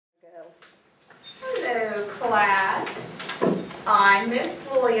class. I'm Miss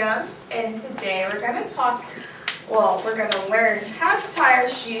Williams, and today we're going to learn how to tie our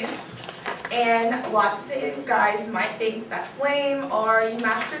shoes. And lots of you guys might think that's lame or you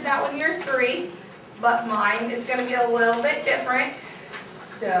mastered that when you're 3, but mine is going to be a little bit different.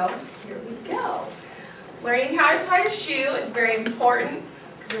 So here we go. Learning how to tie a shoe is very important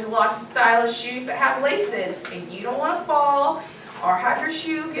because there's lots of stylish shoes that have laces, and you don't want to fall or have your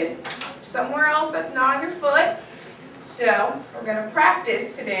shoe get somewhere else that's not on your foot. So we're going to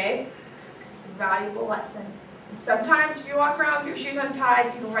practice today because it's a valuable lesson. And sometimes if you walk around with your shoes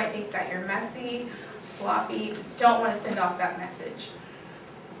untied, people might think that you're messy, sloppy. Don't want to send off that message.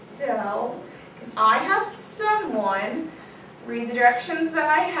 So can I have someone read the directions that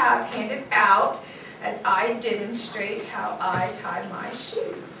I have handed out as I demonstrate how I tie my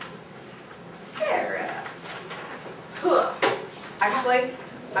shoe? Sarah. Huh. Actually,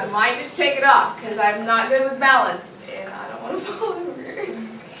 I might just take it off because I'm not good with balance and I don't want to fall over.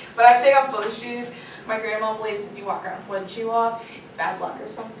 But I've taken off both shoes. My grandma believes if you walk around with one shoe off, it's bad luck or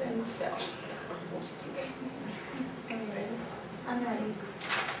something. So we'll just do this. Anyways, I'm ready.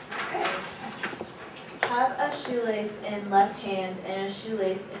 okay. Have a shoelace in left hand and a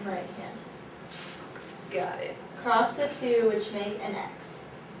shoelace in right hand. Got it. Cross the two, which make an X.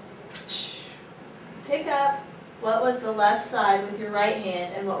 Pick up what was the left side with your right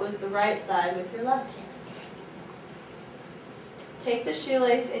hand and what was the right side with your left hand. Take the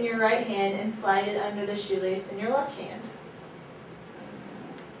shoelace in your right hand and slide it under the shoelace in your left hand.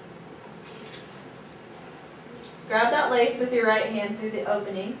 Grab that lace with your right hand through the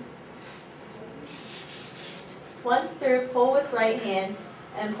opening. Once through, pull with right hand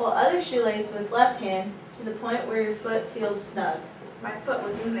and pull other shoelace with left hand to the point where your foot feels snug. My foot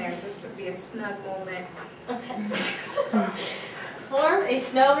was in there. This would be a snug moment. Okay. Form a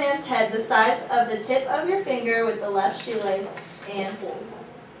snowman's head the size of the tip of your finger with the left shoelace and hold.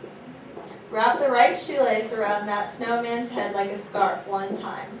 Wrap the right shoelace around that snowman's head like a scarf one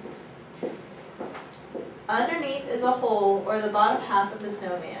time. Underneath is a hole or the bottom half of the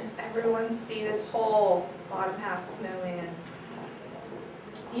snowman. Does everyone see this whole bottom half snowman?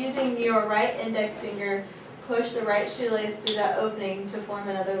 Using your right index finger, push the right shoelace through that opening to form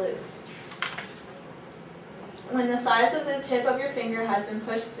another loop. When the size of the tip of your finger has been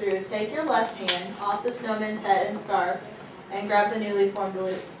pushed through, take your left hand off the snowman's head and scarf and grab the newly formed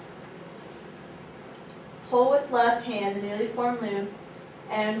loop. Pull with left hand the newly formed loop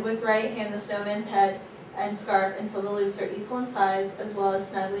and with right hand the snowman's head and scarf until the loops are equal in size as well as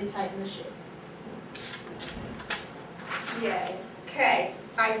snugly tighten the shoe. Yay. Okay,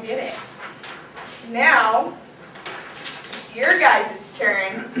 I did it. Now, it's your guys'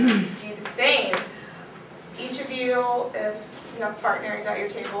 turn to do the same. Each of you, if you have partners at your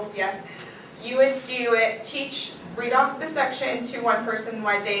tables, yes, you would do it. Read off the section to one person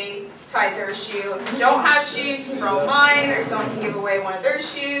why they tied their shoe. If you don't have shoes, you can borrow mine, or someone can give away one of their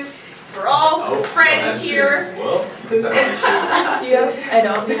shoes. So we're all friends here. Well, do you have? I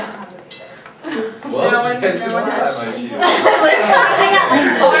don't. We don't have it either. well, no one has shoes. All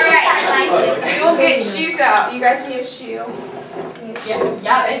Alright, we will get shoes out. You guys need a shoe.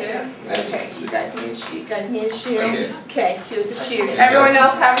 Yeah, they do. Okay, you guys need a shoe. You guys need a shoe. Okay, here's the shoes. Everyone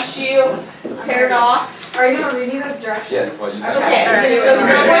else have a shoe paired off. Are you going to read me the directions? yes, well, you tell me. Okay, so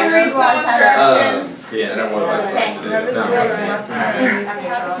someone reads all the directions. Yeah, I don't want my size to do it.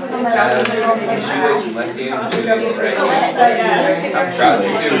 Shoelace in left hand, shoelace in right hand. Cross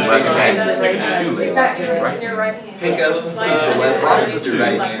the two, right hand, shoelace in right hand. Pick up the left side with your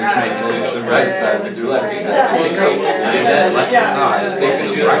right hand, make the right side with your left hand. Pick up that left side, take the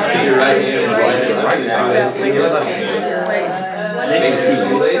shoelace with your right hand and slide the right side with your left hand. Make the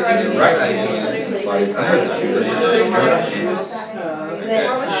shoelace in your right hand. Slide under the shoelace with your left hand.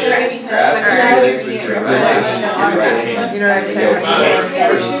 Grab the shoelace with your right hand.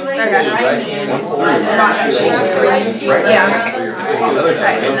 Right hand. One through.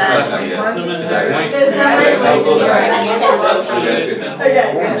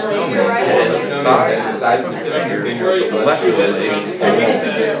 The left shoelace.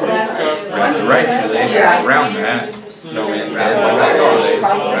 Grab the right shoelace around that. Snowman's head like a shoelace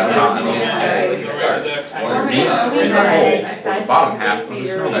around the top of the head like a scarf. Underneath is a hole. The bottom half of the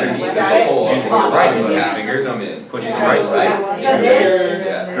snowman's head is a hole. Using your right index finger, push the right side.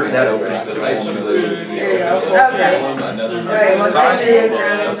 Through that opening, the right shoelace. The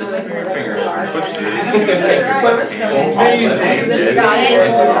size of the tip of your finger has been pushed through. You can take your left hand, hold the left hand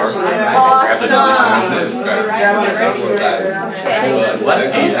into our grab the snowman's head and scarf. Grab one side. The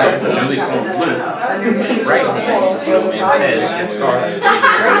left hand has the newly formed loop. Right hand. Snowman's head and scarf.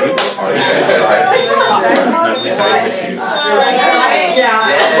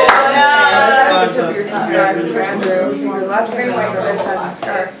 We're gonna wait for this last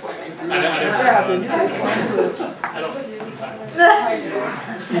part.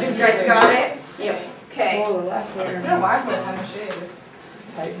 You guys got it? Yep. Okay.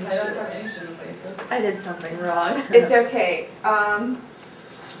 I did something wrong. It's okay. I'm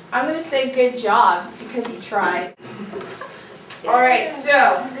gonna say good job because you tried. Alright,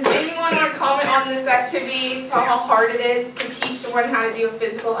 so does anyone want to comment on this activity? Tell how hard it is to teach someone how to do a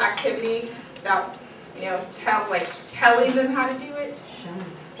physical activity without, telling them how to do it?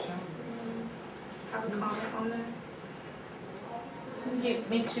 Have a comment on that? You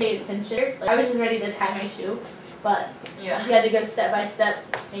make sure you pay attention. Like, I was just ready to tie my shoe, but Yeah. you had to go step by step,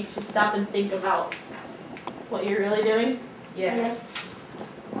 make you stop and think about what you're really doing. Yes.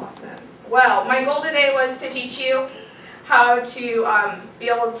 Awesome. Well, my goal today was to teach you how to be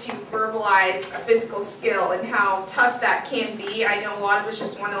able to verbalize a physical skill and how tough that can be. I know a lot of us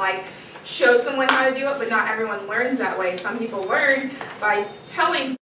just want to show someone how to do it, but not everyone learns that way. Some people learn by telling